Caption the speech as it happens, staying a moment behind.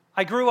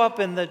I grew up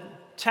in the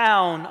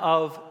town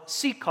of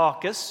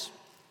Secaucus,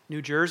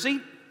 New Jersey,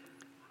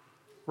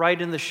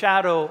 right in the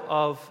shadow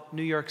of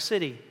New York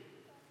City.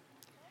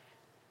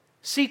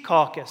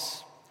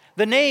 Secaucus.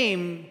 The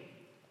name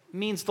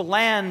means the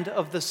land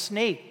of the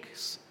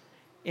snakes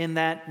in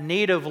that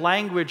native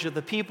language of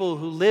the people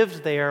who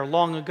lived there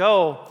long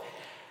ago.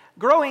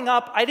 Growing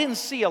up, I didn't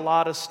see a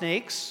lot of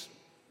snakes,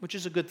 which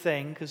is a good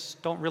thing because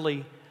I don't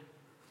really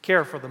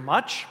care for them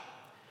much.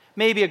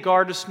 Maybe a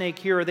garter snake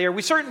here or there.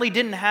 We certainly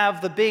didn't have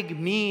the big,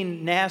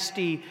 mean,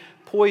 nasty,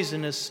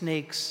 poisonous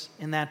snakes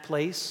in that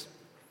place.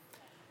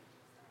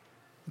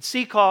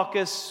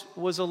 Secaucus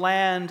was a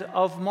land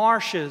of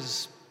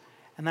marshes,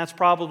 and that's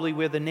probably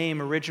where the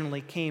name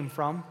originally came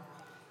from.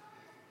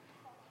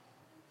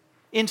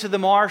 Into the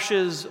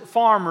marshes,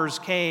 farmers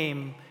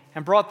came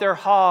and brought their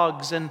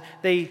hogs, and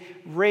they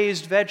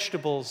raised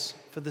vegetables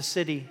for the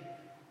city.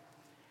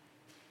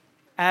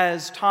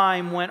 As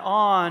time went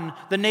on,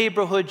 the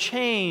neighborhood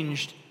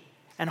changed,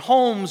 and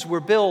homes were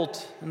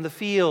built in the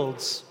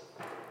fields.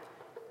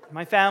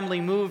 My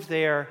family moved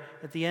there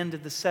at the end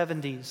of the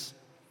 70s.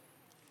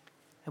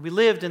 And we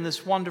lived in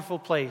this wonderful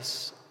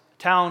place,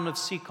 town of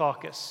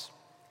Secaucus.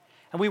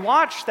 And we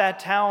watched that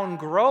town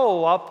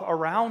grow up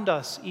around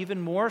us even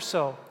more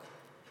so.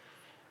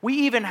 We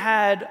even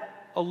had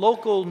a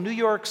local New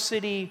York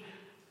City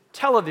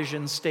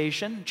television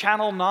station,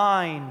 Channel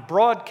 9,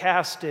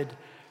 broadcasted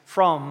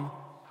from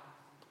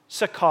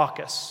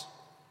Secaucus.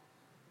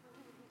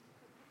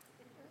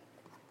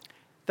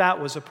 That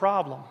was a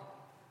problem.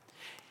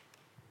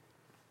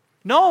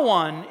 No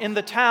one in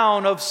the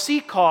town of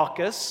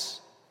Secaucus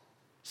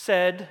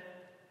said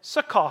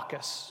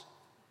Secaucus.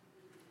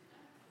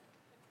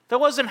 That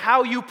wasn't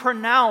how you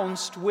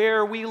pronounced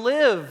where we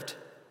lived.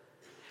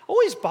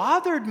 Always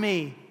bothered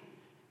me.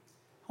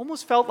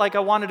 Almost felt like I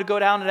wanted to go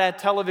down to that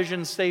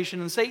television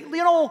station and say,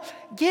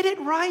 get it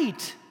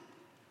right.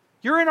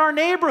 You're in our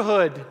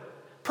neighborhood.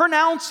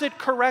 Pronounce it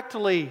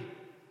correctly,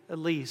 at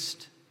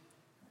least.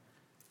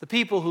 The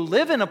people who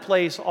live in a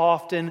place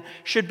often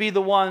should be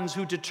the ones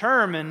who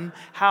determine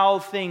how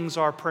things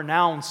are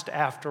pronounced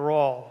after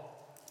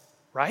all.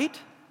 Right?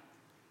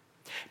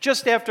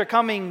 Just after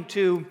coming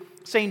to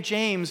St.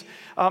 James,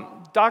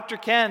 Dr.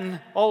 Ken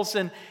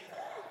Olson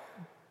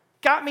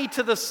got me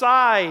to the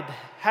side,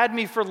 had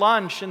me for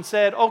lunch, and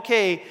said,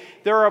 okay,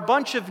 there are a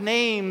bunch of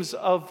names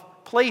of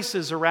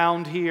places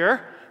around here.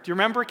 Do you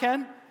remember,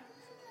 Ken?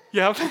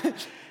 Yeah.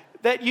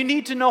 That you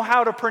need to know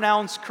how to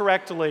pronounce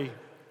correctly.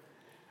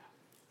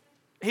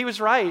 He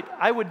was right.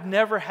 I would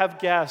never have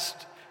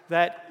guessed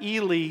that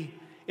Ely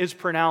is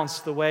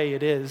pronounced the way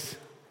it is.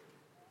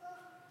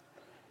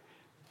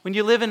 When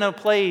you live in a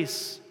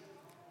place,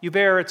 you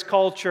bear its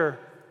culture,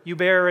 you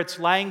bear its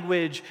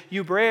language,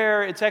 you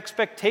bear its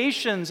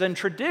expectations and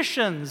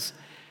traditions,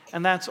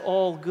 and that's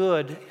all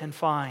good and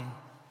fine.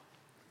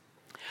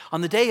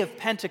 On the day of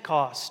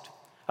Pentecost,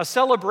 a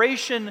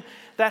celebration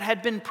that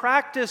had been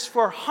practiced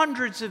for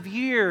hundreds of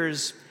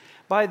years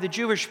by the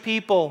Jewish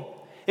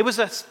people, it was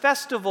a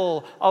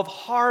festival of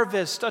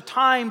harvest, a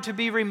time to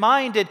be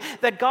reminded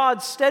that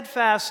God's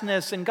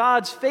steadfastness and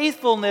God's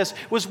faithfulness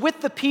was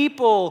with the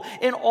people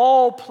in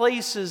all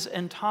places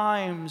and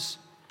times.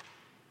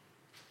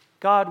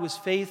 God was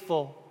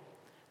faithful.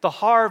 The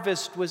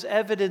harvest was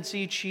evidence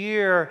each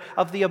year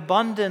of the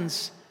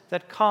abundance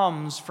that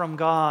comes from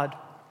God.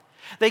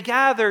 They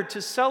gathered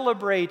to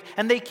celebrate,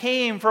 and they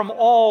came from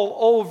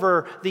all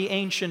over the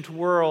ancient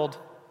world,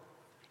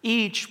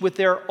 each with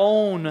their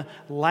own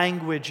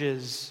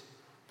languages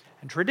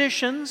and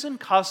traditions and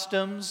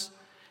customs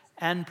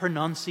and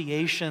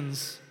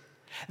pronunciations.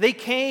 They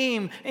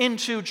came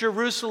into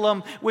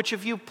Jerusalem, which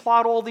if you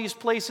plot all these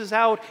places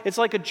out, it's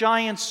like a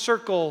giant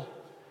circle,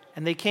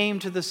 and they came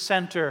to the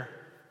center,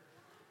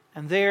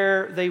 and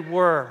there they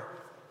were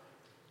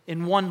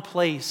in one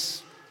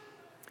place,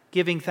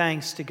 giving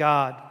thanks to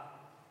God.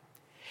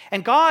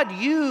 And God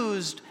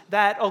used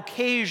that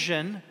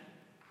occasion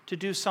to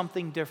do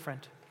something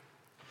different.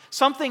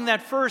 Something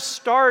that first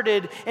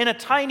started in a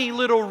tiny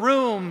little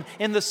room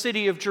in the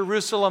city of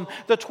Jerusalem.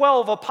 The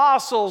 12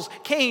 apostles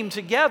came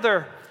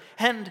together,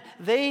 and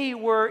they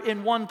were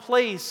in one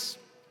place,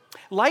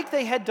 like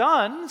they had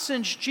done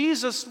since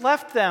Jesus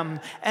left them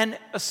and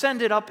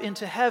ascended up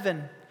into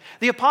heaven.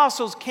 The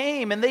apostles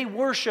came, and they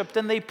worshiped,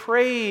 and they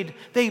prayed,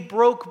 they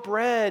broke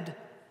bread.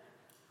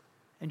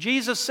 And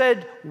Jesus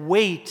said,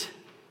 wait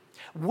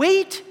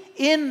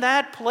in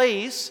that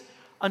place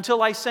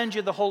until I send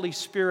you the Holy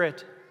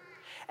Spirit.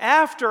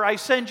 After I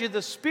send you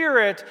the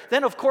Spirit,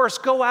 then of course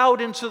go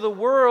out into the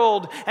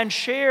world and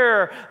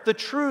share the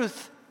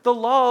truth, the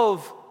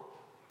love,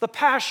 the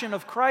passion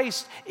of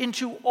Christ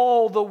into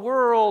all the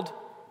world.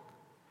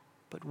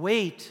 But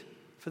wait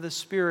for the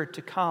Spirit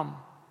to come.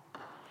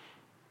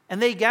 And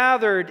they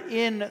gathered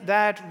in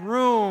that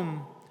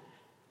room,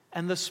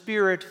 and the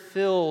Spirit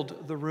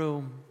filled the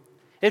room.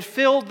 It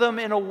filled them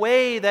in a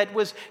way that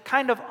was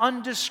kind of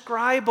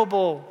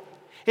undescribable.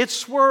 It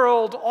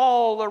swirled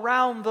all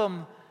around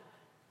them,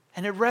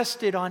 and it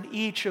rested on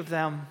each of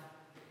them.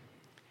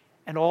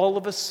 And all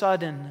of a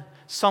sudden,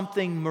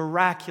 something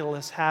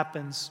miraculous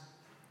happens.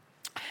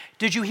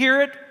 Did you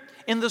hear it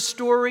in the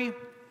story?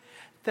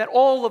 That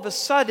all of a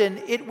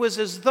sudden it was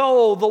as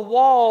though the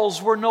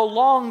walls were no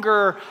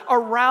longer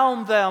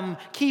around them,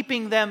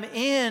 keeping them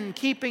in,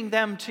 keeping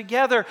them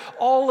together.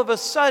 All of a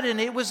sudden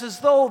it was as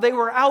though they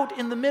were out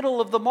in the middle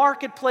of the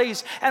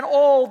marketplace, and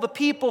all the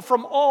people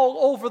from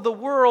all over the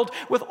world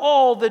with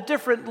all the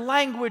different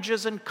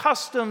languages and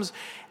customs,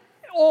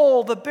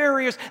 all the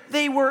barriers,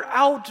 they were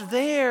out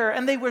there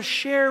and they were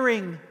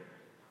sharing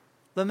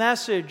the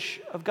message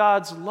of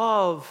God's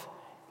love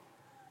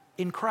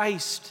in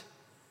Christ.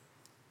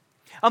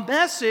 A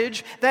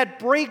message that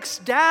breaks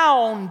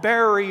down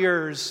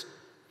barriers.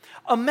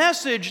 A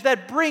message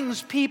that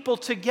brings people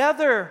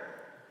together.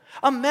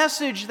 A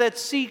message that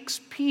seeks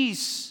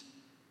peace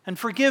and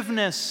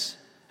forgiveness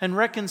and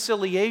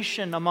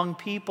reconciliation among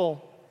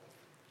people.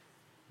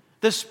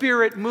 The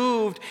Spirit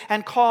moved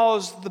and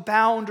caused the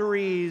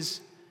boundaries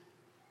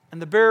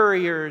and the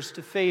barriers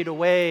to fade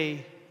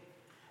away.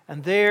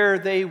 And there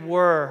they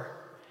were.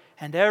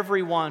 And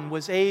everyone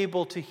was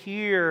able to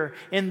hear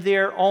in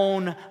their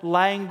own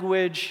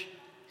language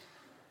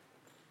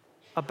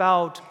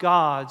about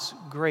God's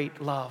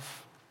great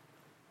love.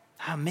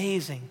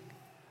 Amazing,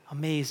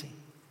 amazing.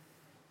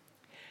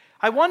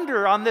 I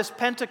wonder on this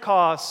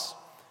Pentecost,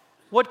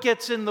 what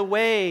gets in the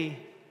way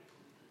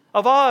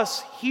of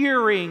us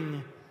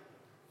hearing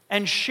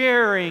and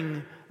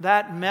sharing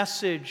that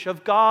message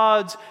of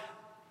God's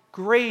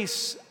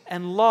grace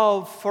and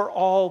love for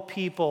all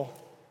people.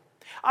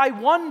 I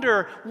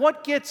wonder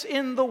what gets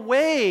in the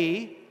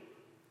way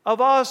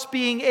of us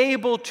being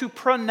able to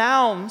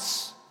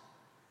pronounce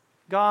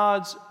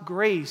God's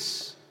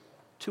grace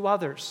to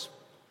others.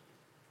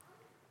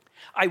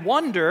 I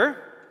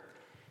wonder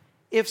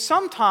if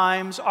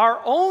sometimes our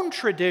own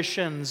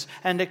traditions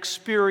and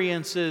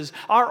experiences,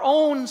 our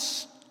own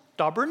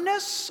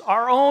stubbornness,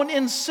 our own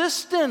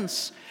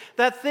insistence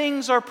that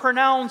things are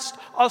pronounced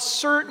a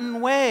certain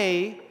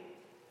way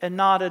and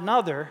not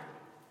another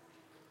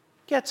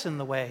gets in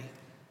the way.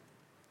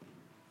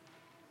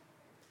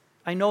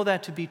 I know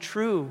that to be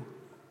true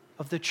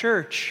of the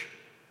church,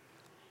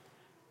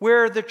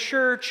 where the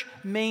church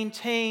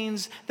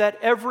maintains that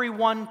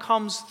everyone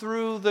comes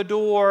through the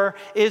door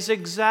is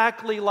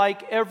exactly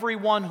like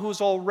everyone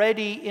who's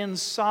already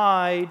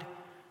inside.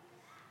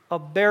 A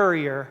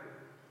barrier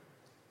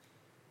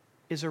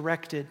is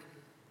erected.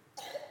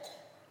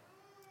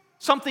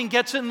 Something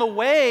gets in the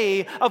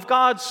way of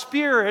God's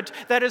Spirit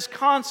that is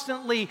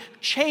constantly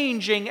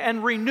changing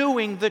and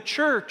renewing the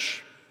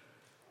church.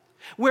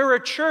 Where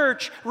a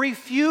church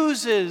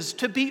refuses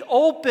to be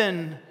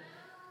open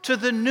to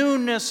the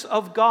newness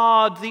of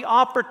God, the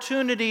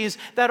opportunities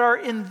that are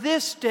in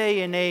this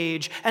day and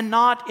age and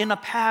not in a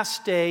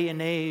past day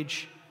and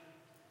age,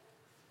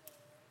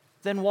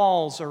 then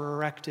walls are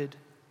erected.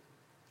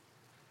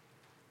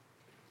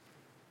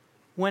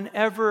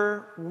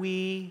 Whenever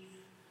we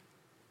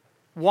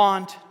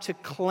want to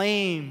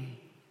claim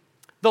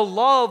the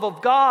love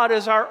of God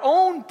as our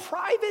own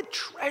private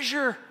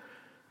treasure,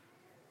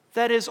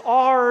 that is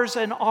ours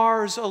and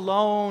ours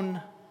alone,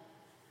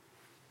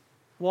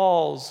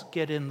 walls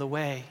get in the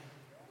way.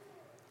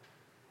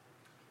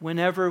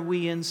 Whenever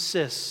we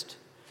insist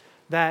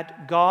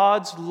that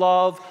God's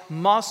love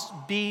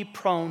must be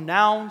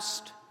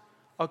pronounced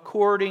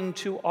according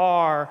to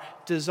our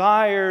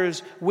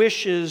desires,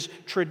 wishes,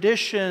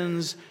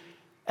 traditions,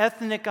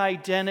 ethnic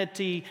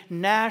identity,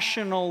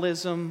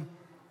 nationalism,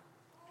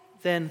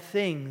 then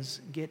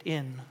things get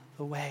in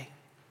the way.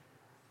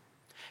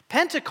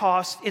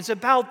 Pentecost is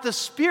about the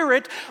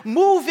Spirit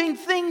moving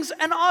things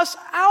and us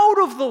out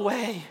of the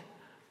way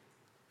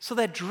so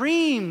that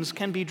dreams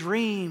can be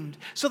dreamed,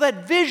 so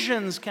that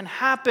visions can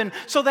happen,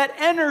 so that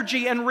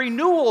energy and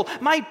renewal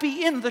might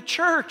be in the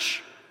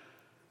church,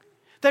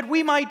 that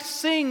we might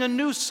sing a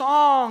new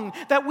song,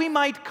 that we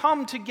might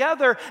come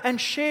together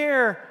and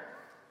share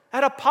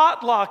at a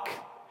potluck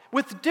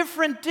with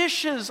different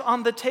dishes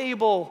on the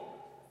table,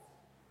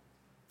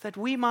 that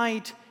we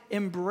might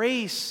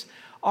embrace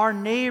our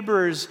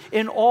neighbors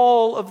in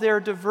all of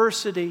their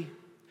diversity,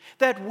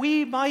 that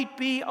we might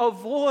be a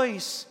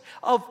voice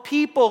of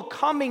people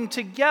coming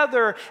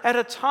together at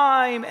a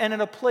time and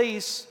in a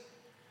place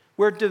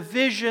where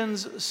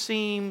divisions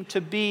seem to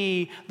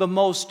be the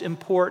most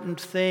important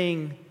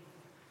thing.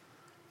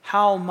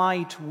 How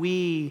might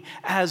we,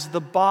 as the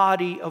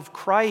body of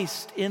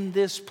Christ in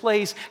this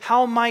place,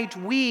 how might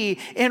we,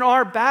 in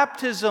our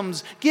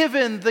baptisms,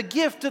 given the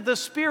gift of the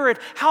Spirit,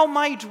 how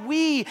might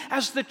we,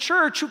 as the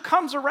church who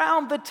comes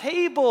around the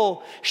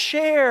table,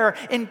 share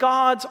in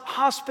God's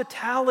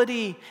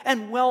hospitality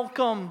and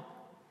welcome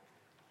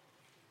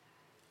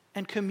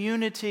and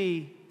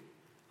community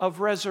of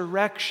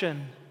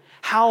resurrection?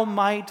 How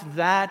might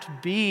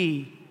that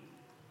be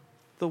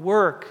the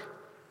work,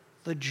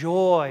 the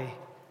joy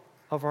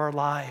of our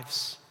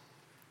lives?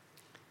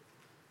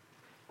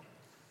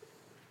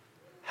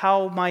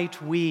 How might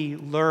we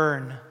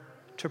learn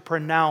to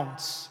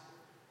pronounce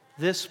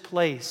this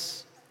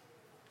place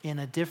in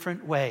a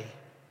different way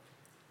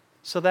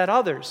so that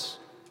others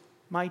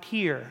might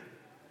hear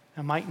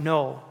and might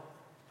know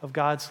of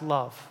God's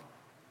love.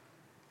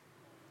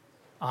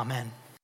 Amen.